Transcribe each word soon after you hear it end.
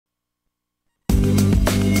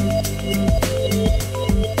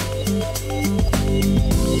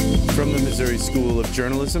Missouri School of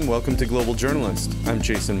Journalism. Welcome to Global Journalist. I'm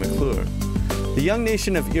Jason McClure. The young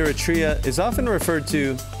nation of Eritrea is often referred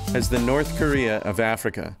to as the North Korea of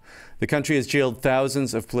Africa. The country has jailed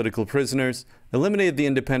thousands of political prisoners, eliminated the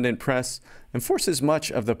independent press, and forces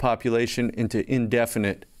much of the population into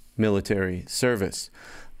indefinite military service.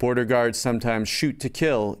 Border guards sometimes shoot to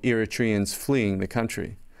kill Eritreans fleeing the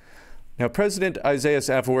country. Now, President Isaias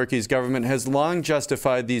Afewerki's government has long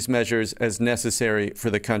justified these measures as necessary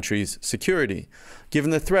for the country's security,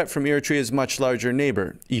 given the threat from Eritrea's much larger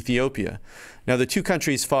neighbor, Ethiopia. Now, the two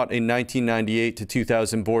countries fought a 1998 to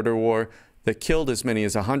 2000 border war that killed as many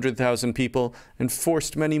as 100,000 people and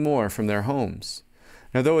forced many more from their homes.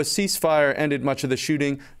 Now, though a ceasefire ended much of the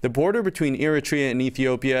shooting, the border between Eritrea and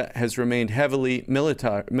Ethiopia has remained heavily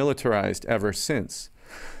militarized ever since.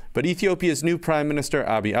 But Ethiopia's new Prime Minister,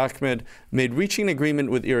 Abiy Ahmed, made reaching an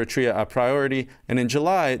agreement with Eritrea a priority, and in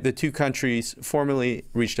July, the two countries formally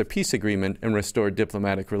reached a peace agreement and restored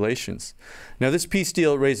diplomatic relations. Now, this peace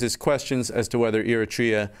deal raises questions as to whether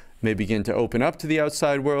Eritrea may begin to open up to the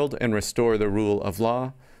outside world and restore the rule of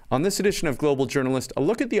law. On this edition of Global Journalist, a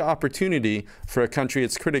look at the opportunity for a country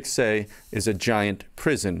its critics say is a giant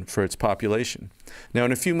prison for its population. Now,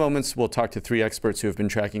 in a few moments, we'll talk to three experts who have been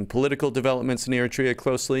tracking political developments in Eritrea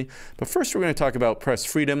closely. But first, we're going to talk about press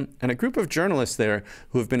freedom and a group of journalists there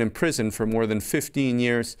who have been imprisoned for more than 15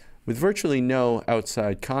 years with virtually no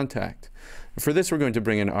outside contact. For this, we're going to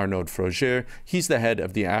bring in Arnaud Froger. He's the head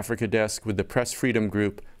of the Africa desk with the press freedom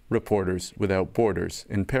group Reporters Without Borders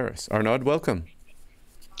in Paris. Arnaud, welcome.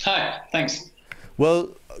 Hi, thanks.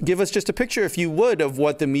 Well, give us just a picture, if you would, of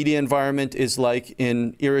what the media environment is like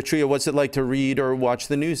in Eritrea. What's it like to read or watch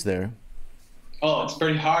the news there? Oh, it's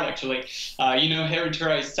pretty hard, actually.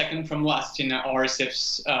 Eritrea is second from last in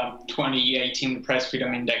RSF's 2018 Press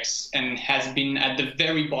Freedom Index and has been at the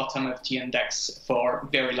very bottom of the index for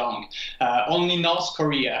very long. Only North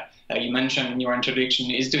Korea, you mentioned in your introduction,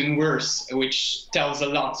 is doing worse, which tells a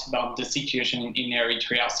lot about the situation in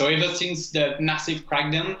Eritrea. So ever since the massive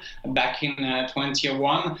crackdown back in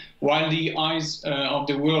 2001, while the eyes of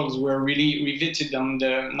the world were really riveted on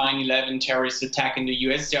the 9/11 terrorist attack in the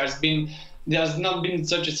US, there's not been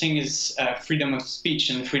such a thing as freedom of speech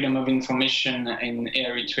and freedom of information in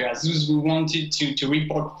Eritrea. Those who wanted to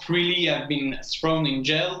report freely have been thrown in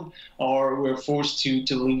jail or were forced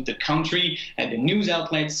to leave the country. The news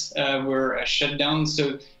outlets were shut down.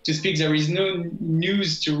 So to speak, there is no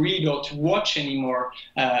news to read or to watch anymore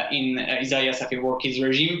in Isaias Afewerki's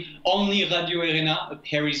regime. Only Radio Arena, a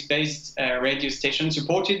Paris-based radio station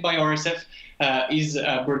supported by RSF, is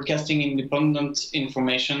broadcasting independent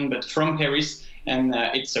information, but from Paris, and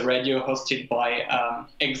it's a radio hosted by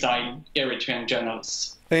exiled Eritrean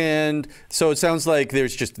journalists. And so it sounds like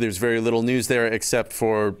there's very little news there except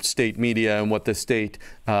for state media and what the state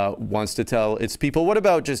wants to tell its people. What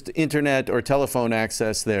about just internet or telephone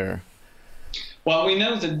access there? Well, we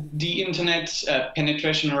know that the internet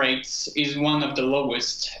penetration rate is one of the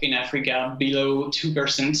lowest in Africa, below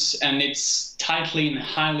 2%, and it's tightly and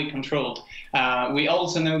highly controlled. We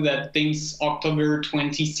also know that since October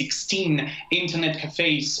 2016, internet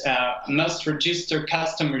cafes must register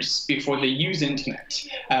customers before they use internet,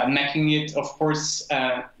 making it, of course,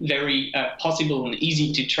 very possible and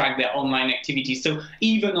easy to track their online activity. So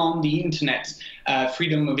even on the internet,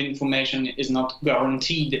 freedom of information is not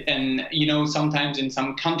guaranteed. And, sometimes in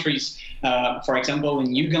some countries, for example,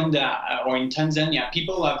 in Uganda or in Tanzania,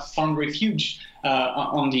 people have found refuge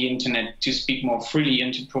on the internet to speak more freely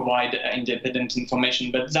and to provide independent information,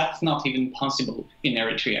 but that's not even possible in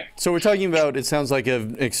Eritrea. So we're talking about, it sounds like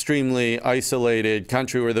an extremely isolated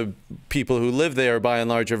country where the people who live there, by and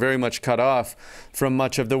large, are very much cut off from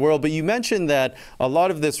much of the world. But you mentioned that a lot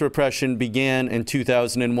of this repression began in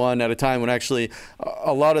 2001 at a time when actually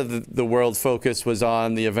a lot of the world focus was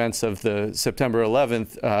on the events of the September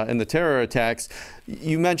 11th and the terror attacks.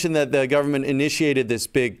 You mentioned that the government initiated this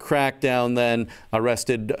big crackdown, then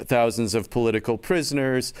arrested thousands of political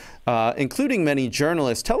prisoners, including many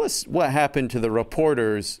journalists. Tell us what happened to the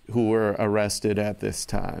reporters who were arrested at this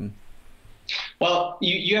time. Well,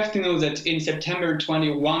 you have to know that in September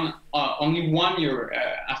 21, only 1 year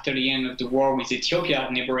after the end of the war with Ethiopia,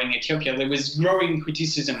 neighboring Ethiopia, there was growing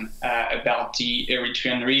criticism about the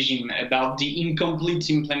Eritrean regime, about the incomplete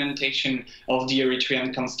implementation of the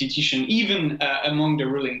Eritrean constitution, even among the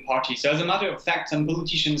ruling party. So as a matter of fact, some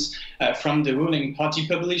politicians from the ruling party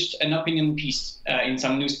published an opinion piece in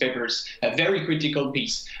some newspapers, a very critical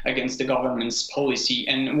piece against the government's policy.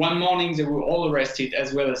 And one morning they were all arrested,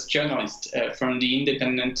 as well as journalists from the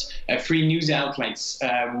independent free news outlets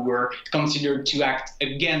who were considered to act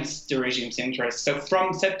against against the regime's interests. So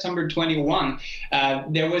from September 21,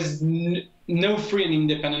 there was no free and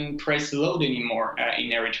independent press allowed anymore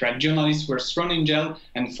in Eritrea. Journalists were thrown in jail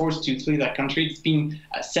and forced to flee that country. It's been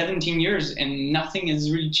 17 years and nothing has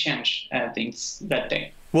really changed since that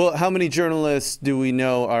day. Well, how many journalists do we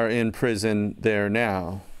know are in prison there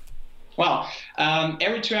now? Well,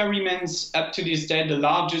 Eritrea remains up to this day the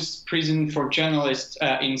largest prison for journalists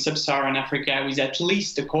in sub-Saharan Africa, with at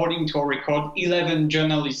least, according to our record, 11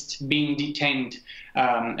 journalists being detained,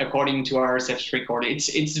 according to our RSF's record.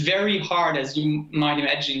 It's very hard, as you might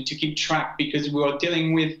imagine, to keep track because we are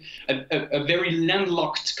dealing with a very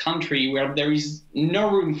landlocked country where there is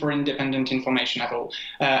no room for independent information at all.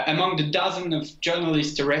 Among the dozen of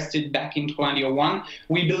journalists arrested back in 2001,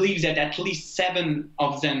 we believe that at least 7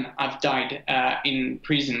 of them have died in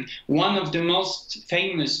prison. One of the most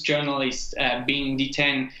famous journalists being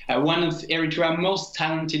detained, one of Eritrea's most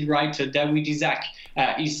talented writer, Dawid Isaak,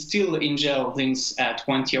 is still in jail since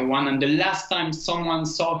 2001, and the last time someone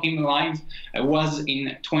saw him alive was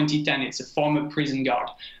in 2010. It's a former prison guard.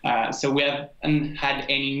 So we haven't had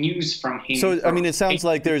any news from him. So, I mean, it sounds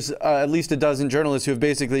like there's at least a dozen journalists who have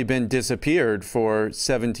basically been disappeared for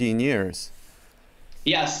 17 years.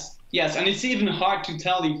 Yes, yes, and it's even hard to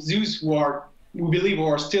tell if those we believe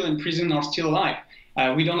are still in prison are still alive.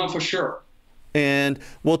 We don't know for sure. And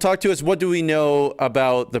well, talk to us, what do we know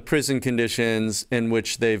about the prison conditions in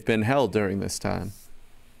which they've been held during this time?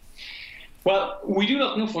 Well, we do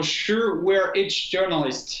not know for sure where each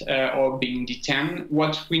journalist are being detained.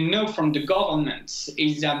 What we know from the government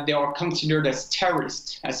is that they are considered as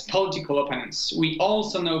terrorists, as political opponents. We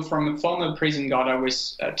also know from a former prison guard I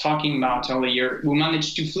was talking about earlier, who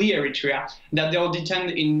managed to flee Eritrea, that they are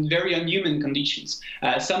detained in very unhuman conditions.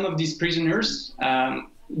 Some of these prisoners,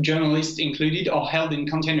 journalists included, are held in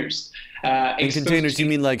containers. In containers, you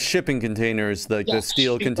mean like shipping containers, like the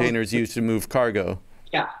steel containers used to move cargo?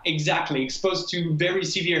 Yeah, exactly. Exposed to very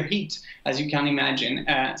severe heat, as you can imagine.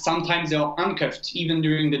 Sometimes they are handcuffed even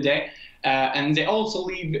during the day. And they also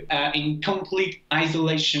live in complete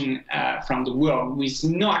isolation from the world, with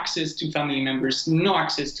no access to family members, no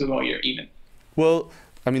access to lawyer even. Well,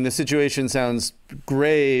 I mean, the situation sounds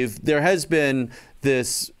grave. There has been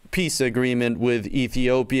this peace agreement with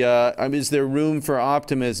Ethiopia. Is there room for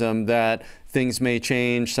optimism that things may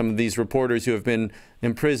change? Some of these reporters who have been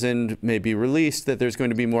imprisoned may be released, that there's going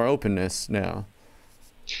to be more openness now?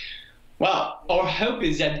 Well, our hope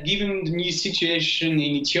is that given the new situation in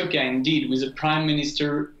Ethiopia, indeed, with the Prime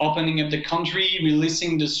Minister opening up the country,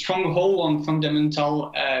 releasing the stronghold on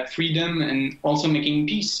fundamental freedom, and also making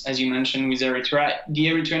peace, as you mentioned, with Eritrea, the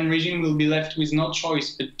Eritrean regime will be left with no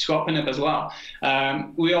choice but to open up as well.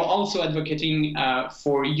 We are also advocating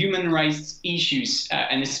for human rights issues,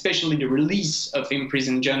 and especially the release of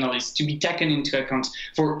imprisoned journalists to be taken into account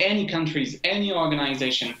for any countries, any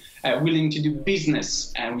organization willing to do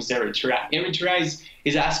business with Eritrea. Eritrea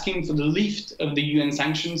is asking for the lift of the UN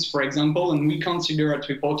sanctions, for example, and we consider at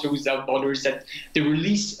Reporters Without Borders that the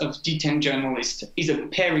release of detained journalists is a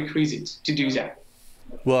prerequisite to do that.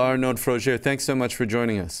 Well, Arnaud Froger, thanks so much for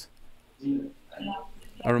joining us.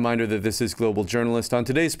 A reminder that this is Global Journalist. On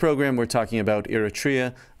today's program, we're talking about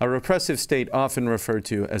Eritrea, a repressive state often referred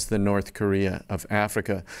to as the North Korea of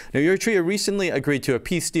Africa. Now, Eritrea recently agreed to a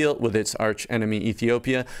peace deal with its archenemy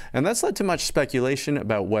Ethiopia, and that's led to much speculation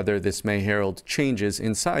about whether this may herald changes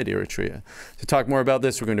inside Eritrea. To talk more about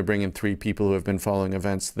this, we're going to bring in 3 people who have been following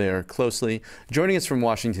events there closely. Joining us from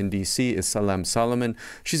Washington, D.C. is Salem Solomon.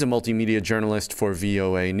 She's a multimedia journalist for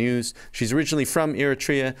VOA News. She's originally from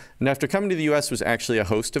Eritrea, and after coming to the U.S. was actually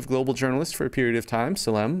a host of Global Journalist for a period of time.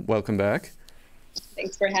 Salem, welcome back.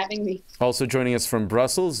 Thanks for having me. Also joining us from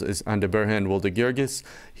Brussels is Andebrhan Welde Giorgis.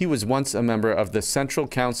 He was once a member of the Central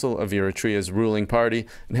Council of Eritrea's ruling party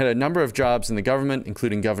and had a number of jobs in the government,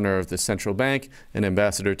 including governor of the central bank and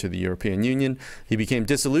ambassador to the European Union. He became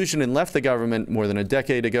disillusioned and left the government more than a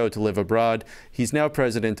decade ago to live abroad. He's now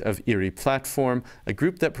president of Eri Platform, a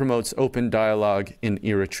group that promotes open dialogue in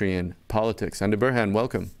Eritrean politics. Andebrhan,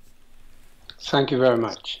 welcome. Thank you very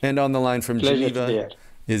much. And on the line from Pleasure Geneva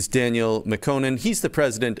is Daniel Mekonnen. He's the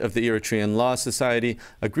president of the Eritrean Law Society,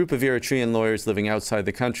 a group of Eritrean lawyers living outside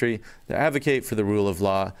the country that advocate for the rule of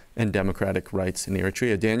law and democratic rights in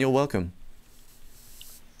Eritrea. Daniel, welcome.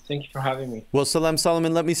 Thank you for having me. Well, Salem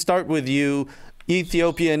Solomon, let me start with you.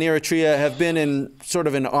 Ethiopia and Eritrea have been in sort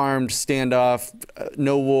of an armed standoff,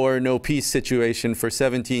 no war, no peace situation for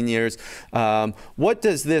 17 years. What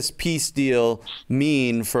does this peace deal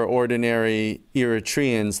mean for ordinary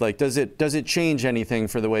Eritreans? Like, does it change anything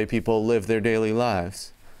for the way people live their daily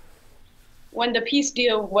lives? when the peace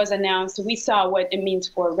deal was announced, we saw what it means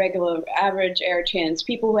for regular, average Eritreans,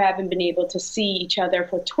 people who haven't been able to see each other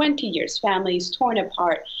for 20 years, families torn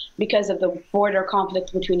apart because of the border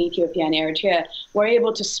conflict between Ethiopia and Eritrea, were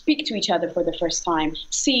able to speak to each other for the first time,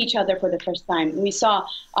 see each other for the first time. We saw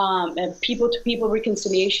people-to-people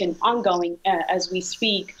reconciliation ongoing as we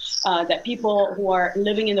speak, that people who are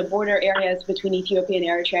living in the border areas between Ethiopia and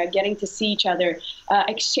Eritrea getting to see each other,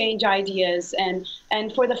 exchange ideas, and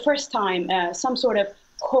for the first time, some sort of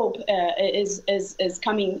hope is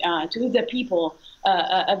coming to the people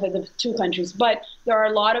of the two countries. But there are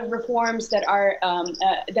a lot of reforms that are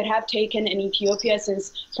that have taken in Ethiopia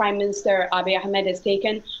since Prime Minister Abiy Ahmed has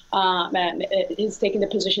taken the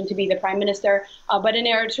position to be the prime minister. But in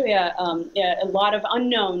Eritrea, a lot of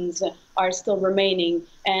unknowns are still remaining.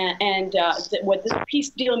 And what this peace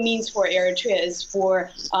deal means for Eritrea is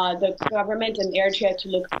for the government and Eritrea to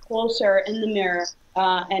look closer in the mirror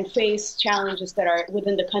and face challenges that are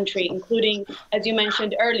within the country, including, as you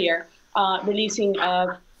mentioned earlier, releasing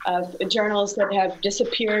of journalists that have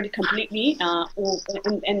disappeared completely,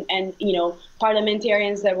 and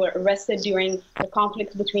parliamentarians that were arrested during the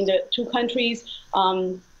conflict between the two countries.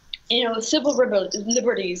 Civil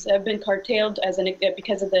liberties have been curtailed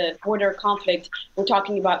because of the border conflict. We're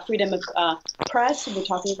talking about freedom of press, we're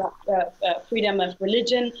talking about freedom of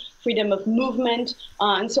religion, freedom of movement,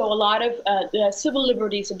 and so a lot of civil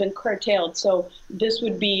liberties have been curtailed. So this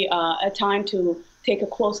would be a time to take a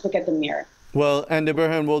close look at the mirror. Well,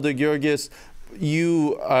 Andebrhan Welde Giorgis,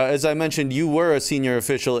 you, as I mentioned, you were a senior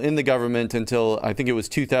official in the government until I think it was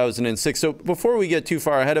 2006. So before we get too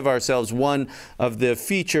far ahead of ourselves, one of the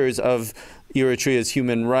features of Eritrea's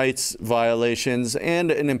human rights violations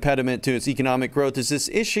and an impediment to its economic growth is this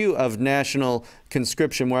issue of national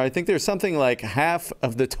conscription, where I think there's something like half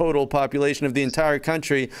of the total population of the entire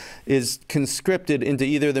country is conscripted into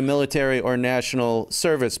either the military or national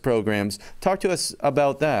service programs. Talk to us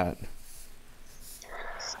about that.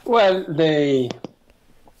 Well, the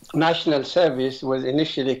national service was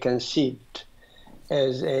initially conceived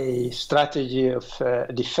as a strategy of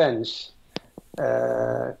defense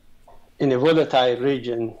in a volatile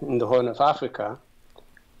region in the Horn of Africa.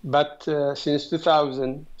 But since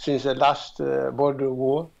 2000, since the last border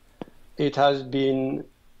war, it has been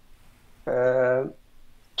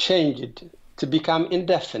changed to become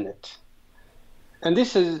indefinite. And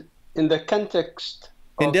this is in the context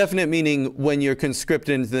of... Indefinite meaning when you're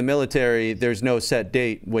conscripted into the military, there's no set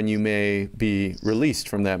date when you may be released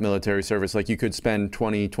from that military service, like you could spend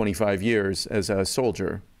 20, 25 years as a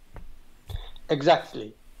soldier.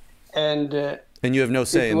 Exactly. And you have no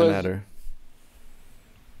say in the matter.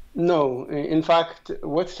 No. In fact,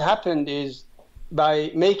 what's happened is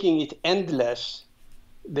by making it endless,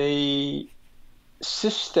 the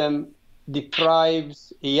system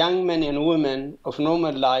deprives young men and women of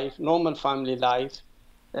normal life, normal family life,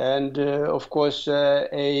 and of course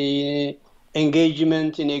a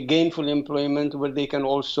engagement in a gainful employment where they can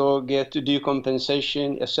also get due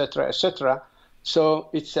compensation, etc., etc. So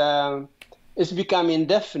it's become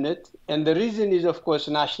indefinite, and the reason is, of course,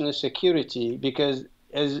 national security, because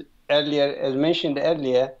as mentioned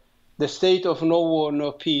earlier, the state of no war,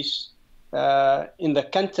 no peace, in the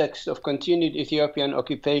context of continued Ethiopian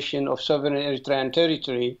occupation of sovereign Eritrean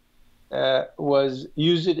territory, was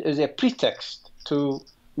used as a pretext to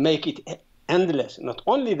make it endless. Not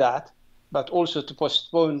only that, but also to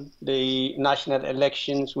postpone the national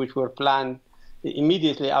elections, which were planned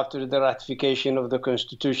immediately after the ratification of the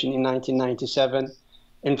Constitution in 1997.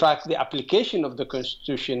 In fact, the application of the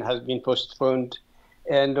Constitution has been postponed.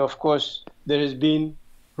 And of course, there has been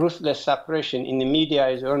ruthless suppression in the media,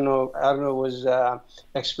 as Arnaud was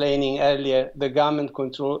explaining earlier. The government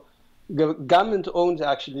owns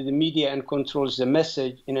actually the media and controls the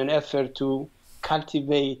message in an effort to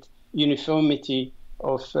cultivate uniformity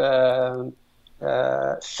of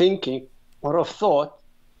thinking or of thought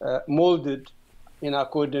molded in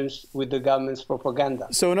accordance with the government's propaganda.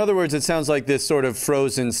 So in other words, it sounds like this sort of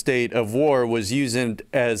frozen state of war was used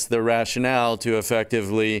as the rationale to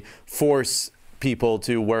effectively force people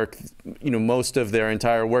to work, most of their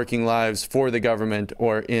entire working lives for the government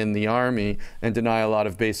or in the army and deny a lot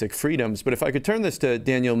of basic freedoms. But if I could turn this to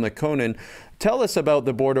Daniel McConan, tell us about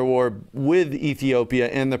the border war with Ethiopia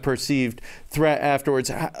and the perceived threat afterwards.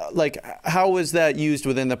 How was that used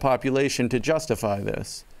within the population to justify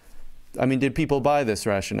this? I mean, did people buy this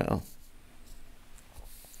rationale?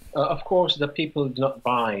 Of course, the people did not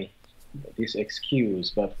buy this excuse,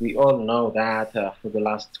 but we all know that for the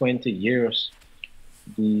last 20 years,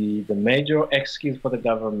 the major excuse for the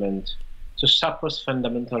government to suppress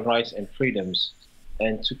fundamental rights and freedoms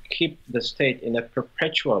and to keep the state in a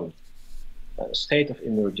perpetual state of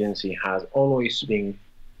emergency has always been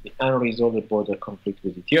the unresolved border conflict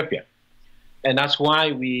with Ethiopia. And that's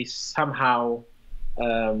why we somehow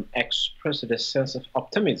expressed a sense of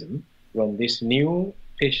optimism when this new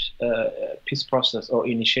peace process or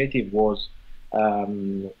initiative was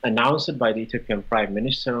announced by the Ethiopian Prime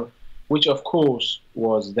Minister, which of course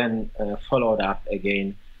was then followed up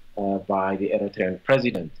again by the Eritrean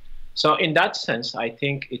president. So in that sense, I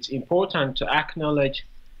think it's important to acknowledge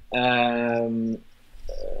that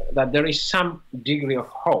there is some degree of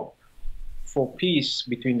hope for peace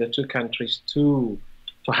between the two countries to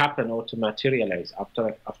happen or to materialize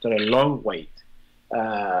after a long wait.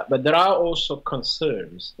 But there are also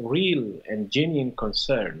concerns, real and genuine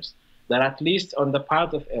concerns, that at least on the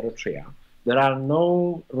part of Eritrea, there are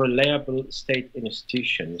no reliable state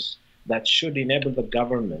institutions that should enable the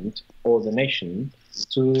government or the nation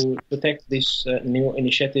to take this new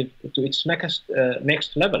initiative to its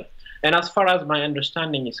next level. And as far as my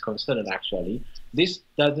understanding is concerned, actually, this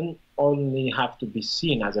doesn't only have to be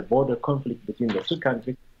seen as a border conflict between the two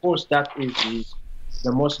countries. Of course, that is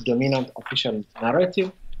the most dominant official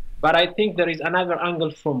narrative. But I think there is another angle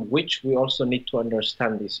from which we also need to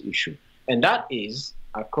understand this issue. And that is,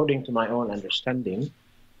 according to my own understanding,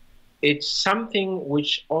 it's something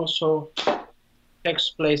which also takes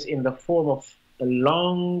place in the form of a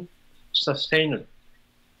long sustained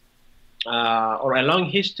or a long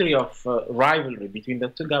history of rivalry between the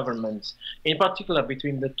two governments, in particular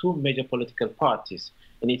between the two major political parties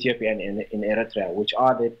in Ethiopia and in Eritrea, which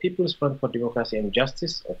are the People's Front for Democracy and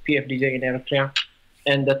Justice, or PFDJ in Eritrea,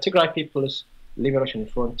 and the Tigray People's Liberation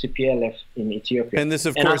Front, TPLF, in Ethiopia. And this,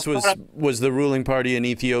 of course, was the ruling party in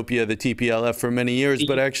Ethiopia, the TPLF, for many years.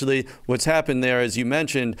 But actually, what's happened there, as you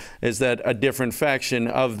mentioned, is that a different faction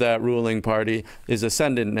of that ruling party is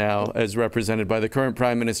ascendant now, as represented by the current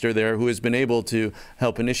prime minister there, who has been able to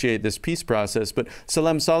help initiate this peace process. But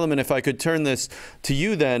Salem Solomon, if I could turn this to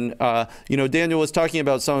you then, you know, Daniel was talking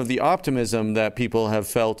about some of the optimism that people have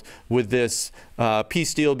felt with this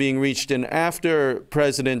peace deal being reached. And after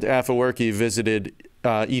President Afewerki visited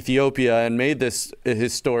Ethiopia and made this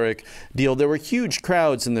historic deal, there were huge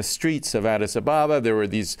crowds in the streets of Addis Ababa. There were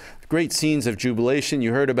these great scenes of jubilation.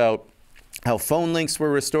 You heard about how phone links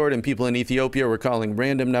were restored and people in Ethiopia were calling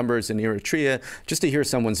random numbers in Eritrea just to hear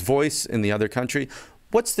someone's voice in the other country.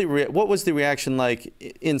 What was the reaction like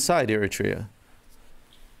inside Eritrea?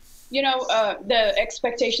 You know, the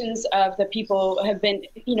expectations of the people have been,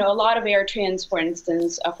 you know, a lot of Eritreans, for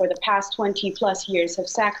instance, for the past 20 plus years have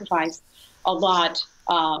sacrificed a lot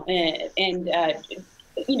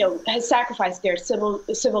you know, has sacrificed their civil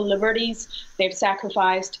liberties. They've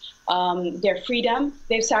sacrificed their freedom.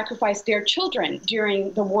 They've sacrificed their children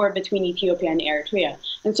during the war between Ethiopia and Eritrea.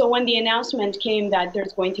 And so when the announcement came that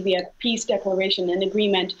there's going to be a peace declaration, an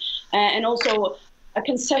agreement, and also a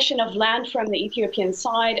concession of land from the Ethiopian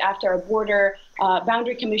side after a border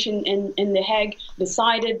boundary commission in The Hague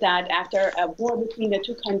decided that after a war between the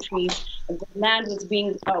two countries, the land was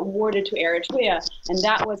being awarded to Eritrea. And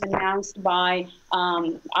that was announced by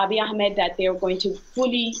Abiy Ahmed that they were going to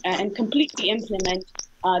fully and completely implement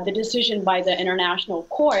the decision by the International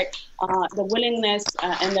Court. The willingness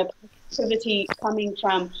and the activity coming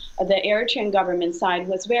from the Eritrean government side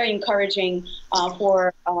was very encouraging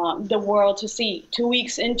for the world to see. 2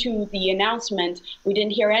 weeks into the announcement, we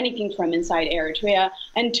didn't hear anything from inside Eritrea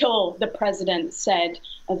until the president said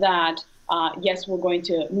that yes, we're going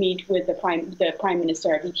to meet with the prime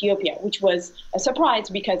minister of Ethiopia, which was a surprise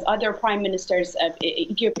because other prime ministers,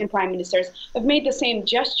 Ethiopian prime ministers, have made the same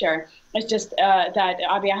gesture. It's just that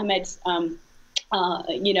Abiy Ahmed's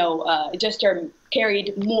gesture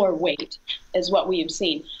carried more weight, is what we have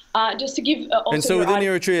seen. Just to give also, and so within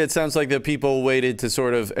Eritrea, it sounds like the people waited to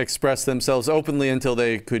sort of express themselves openly until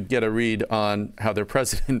they could get a read on how their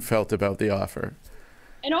president felt about the offer.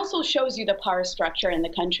 It also shows you the power structure in the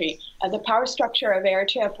country. The power structure of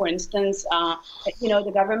Eritrea, for instance,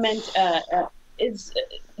 the government is,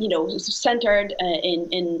 centered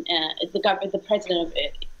in the president of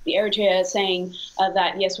Eritrea saying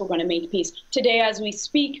that, yes, we're going to make peace. Today, as we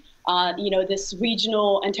speak, this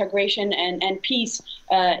regional integration and peace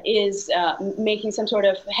is making some sort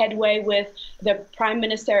of headway with the Prime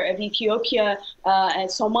Minister of Ethiopia,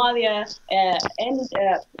 Somalia, and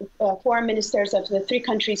foreign ministers of the three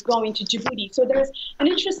countries going to Djibouti. So there's an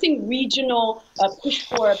interesting regional push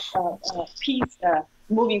for peace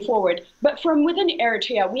moving forward. But from within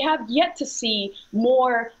Eritrea, we have yet to see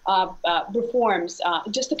more reforms.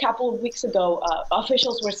 Just a couple of weeks ago,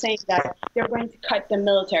 officials were saying that they're going to cut the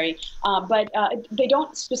military, but they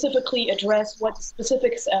don't specifically address what the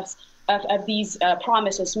specifics of these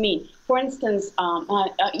promises mean. For instance,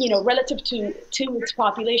 relative to its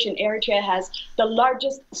population, Eritrea has the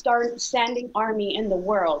largest standing army in the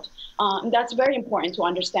world. That's very important to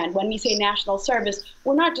understand. When we say national service,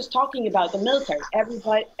 we're not just talking about the military.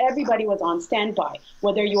 Everybody was on standby,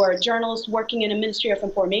 whether you are a journalist working in a Ministry of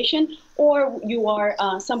Information or you are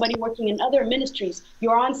somebody working in other ministries.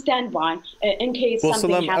 You're on standby in case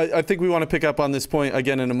something happens. I think we want to pick up on this point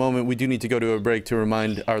again in a moment. We do need to go to a break to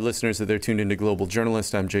remind our listeners that they're tuned into Global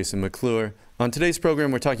Journalist. I'm Jason McClure. On today's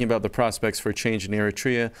program, we're talking about the prospects for change in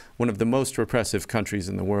Eritrea, one of the most repressive countries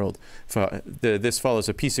in the world. This follows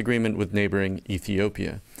a peace agreement with neighboring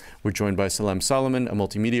Ethiopia. We're joined by Salem Solomon, a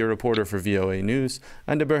multimedia reporter for VOA News,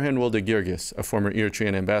 Andebrhan Welde Giorgis, a former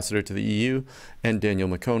Eritrean ambassador to the EU, and Daniel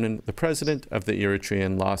McConan, the president of the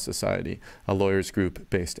Eritrean Law Society, a lawyers group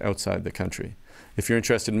based outside the country. If you're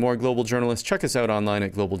interested in more Global Journalists, check us out online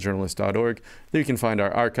at globaljournalist.org. There you can find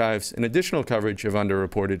our archives and additional coverage of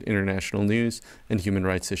underreported international news and human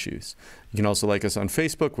rights issues. You can also like us on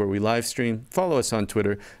Facebook, where we live stream, follow us on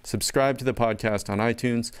Twitter, subscribe to the podcast on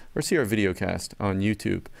iTunes, or see our videocast on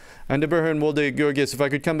YouTube. Andebrhan Welde Giorgis, if I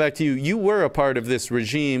could come back to you, you were a part of this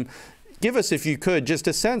regime. Give us, if you could, just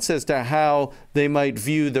a sense as to how they might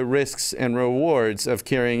view the risks and rewards of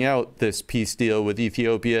carrying out this peace deal with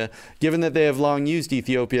Ethiopia, given that they have long used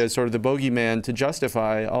Ethiopia as sort of the bogeyman to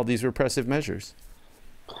justify all these repressive measures.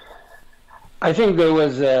 I think there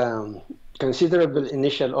was considerable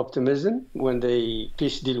initial optimism when the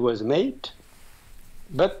peace deal was made.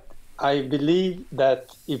 But I believe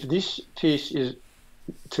that if this peace is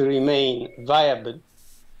to remain viable,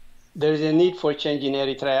 there is a need for change in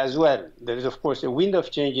Eritrea as well. There is, of course, a wind of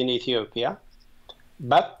change in Ethiopia,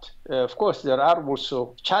 but, of course, there are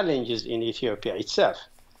also challenges in Ethiopia itself.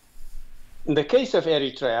 In the case of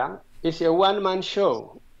Eritrea, it's a one-man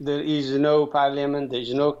show. There is no parliament, there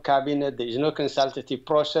is no cabinet, there is no consultative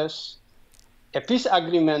process. A peace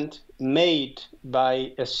agreement made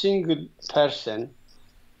by a single person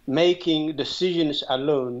making decisions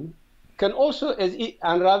alone can also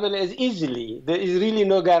unravel as easily. There is really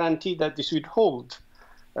no guarantee that this would hold.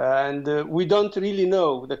 And we don't really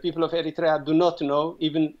know. The people of Eritrea do not know.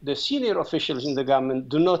 Even the senior officials in the government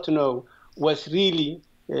do not know what's really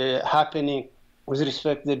happening with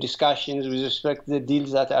respect to the discussions, with respect to the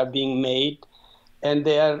deals that are being made. And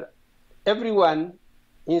everyone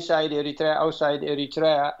inside Eritrea, outside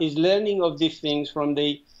Eritrea, is learning of these things from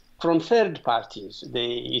third parties,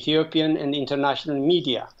 the Ethiopian and international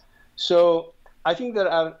media. So I think there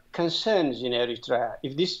are concerns in Eritrea.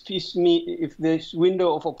 If this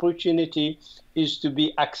window of opportunity is to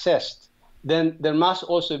be accessed, then there must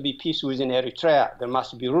also be peace within Eritrea. There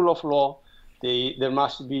must be rule of law. There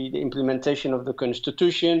must be the implementation of the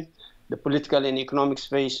constitution. The political and economic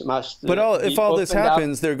space must. But if all this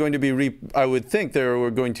happens, there are going to be, I would think there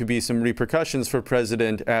are going to be some repercussions for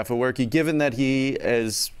President Afewerki, given that he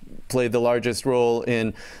has played the largest role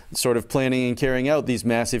in sort of planning and carrying out these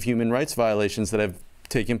massive human rights violations that have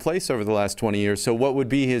taken place over the last 20 years. So what would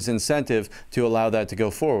be his incentive to allow that to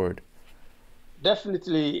go forward?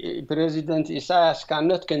 Definitely, President Isaias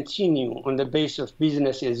cannot continue on the basis of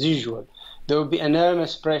business as usual. There will be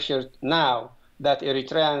enormous pressure now that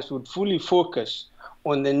Eritreans would fully focus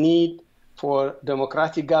on the need for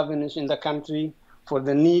democratic governance in the country, for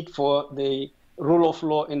the need for the rule of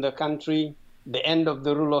law in the country, the end of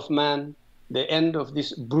the rule of man, the end of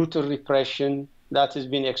this brutal repression that has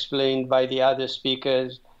been explained by the other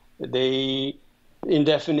speakers, the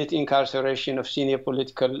indefinite incarceration of senior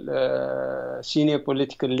political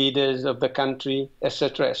leaders of the country,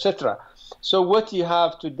 etc., etc. So what you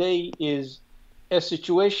have today is a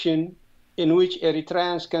situation in which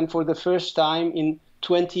Eritreans can, for the first time in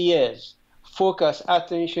 20 years, focus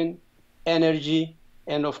attention, energy,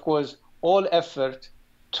 and of course, all effort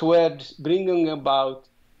towards bringing about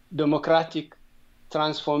democratic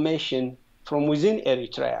transformation from within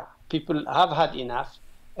Eritrea. People have had enough,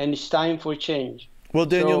 and it's time for change. Well,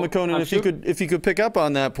 Daniel McConan, if you could pick up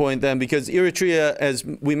on that point then, because Eritrea, as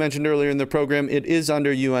we mentioned earlier in the program, it is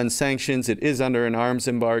under UN sanctions. It is under an arms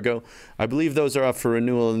embargo. I believe those are up for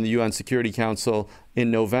renewal in the UN Security Council in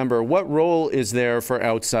November. What role is there for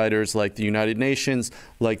outsiders like the United Nations,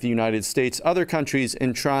 like the United States, other countries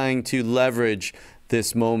in trying to leverage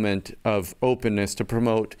this moment of openness to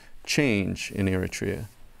promote change in Eritrea?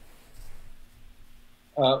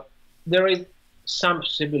 There is some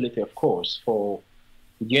possibility, of course, for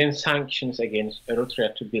UN sanctions against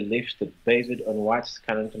Eritrea to be lifted based on what's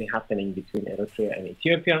currently happening between Eritrea and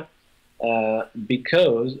Ethiopia,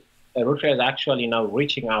 because Eritrea is actually now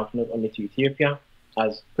reaching out not only to Ethiopia,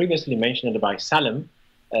 as previously mentioned by Salem.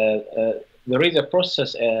 There is a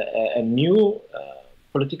process, a new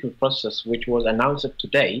political process which was announced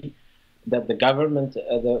today, that the government,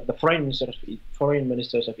 the foreign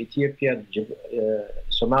ministers of Ethiopia,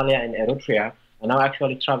 Somalia, and Eritrea are now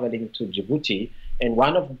actually traveling to Djibouti. And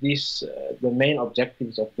one of these, the main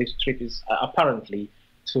objectives of this trip is apparently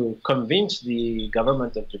to convince the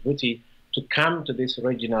government of Djibouti to come to this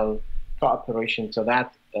regional cooperation so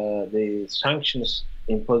that the sanctions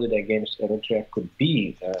imposed against Eritrea could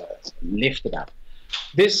be lifted up.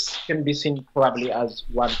 This can be seen probably as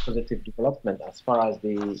one positive development as far as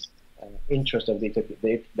the interest of the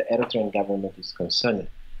Eritrean government is concerned.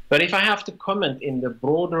 But if I have to comment in the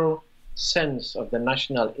broader sense of the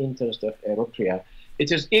national interest of Eritrea,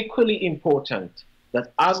 it is equally important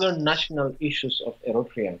that other national issues of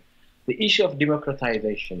Eritrea, the issue of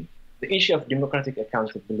democratization, the issue of democratic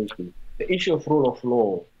accountability, the issue of rule of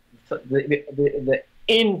law, the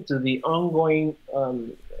end to the ongoing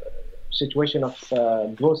situation of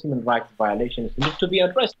gross human rights violations need to be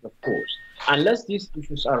addressed, of course. Unless these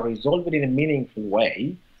issues are resolved in a meaningful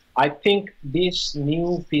way, I think this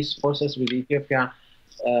new peace process with Ethiopia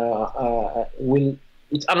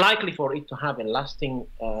it's unlikely for it to have a lasting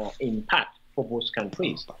impact for both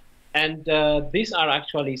countries. And these are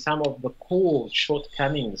actually some of the core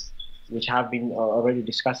shortcomings which have been already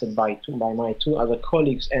discussed by my two other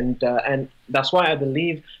colleagues. And that's why I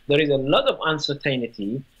believe there is a lot of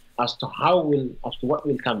uncertainty as to what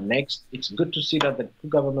will come next. It's good to see that the two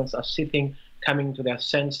governments are coming to their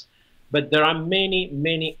sense, but there are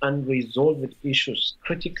many unresolved issues,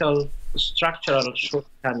 critical structural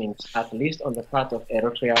shortcomings, at least on the part of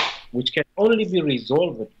Eritrea, which can only be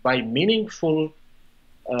resolved by meaningful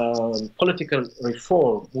political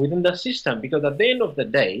reform within the system. Because at the end of the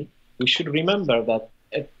day, we should remember that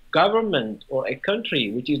a government or a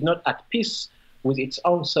country which is not at peace with its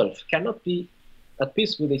own self cannot be at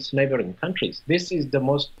peace with its neighboring countries. This is the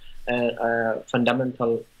most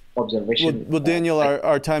fundamental observation. Well, Daniel,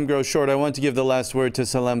 our time grows short. I want to give the last word to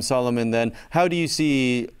Salem Solomon then. How do you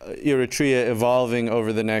see Eritrea evolving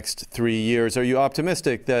over the next 3 years? Are you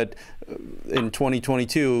optimistic that in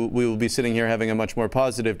 2022 we will be sitting here having a much more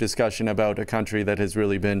positive discussion about a country that has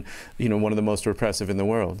really been, one of the most repressive in the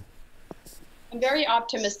world? I'm very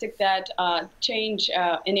optimistic that change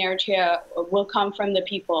in Eritrea will come from the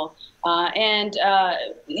people.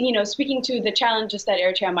 Speaking to the challenges that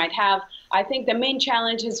Eritrea might have, I think the main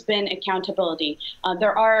challenge has been accountability.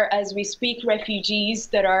 There are, as we speak, refugees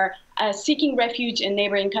that are seeking refuge in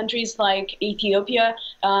neighboring countries like Ethiopia,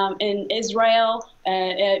 in Israel,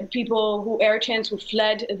 Eritreans who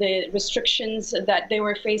fled the restrictions that they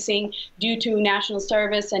were facing due to national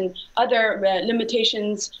service and other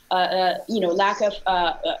limitations, lack of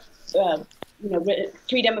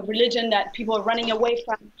freedom of religion, that people are running away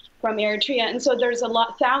from Eritrea. And so there's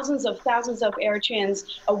thousands of Eritreans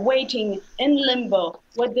awaiting in limbo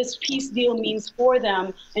what this peace deal means for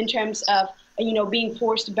them in terms of being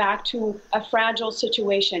forced back to a fragile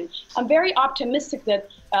situation. I'm very optimistic that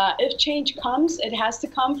if change comes, it has to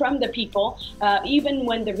come from the people, even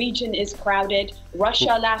when the region is crowded.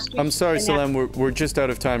 Russia last week... I'm sorry, Salem, we're just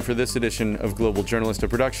out of time for this edition of Global Journalist, a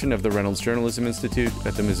production of the Reynolds Journalism Institute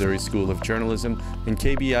at the Missouri School of Journalism and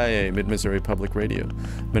KBIA, Mid-Missouri Public Radio.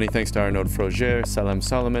 Many thanks to Arnaud Froger, Salem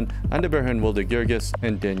Solomon, Andebrhan Welde Giorgis,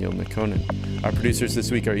 and Daniel Mekonnen. Our producers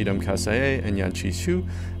this week are Idam Kasaye and Yanchi Shu,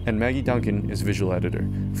 and Maggie Duncan is visual editor.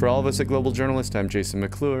 For all of us at Global Journalist, I'm Jason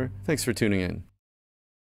McClure. Thanks for tuning in.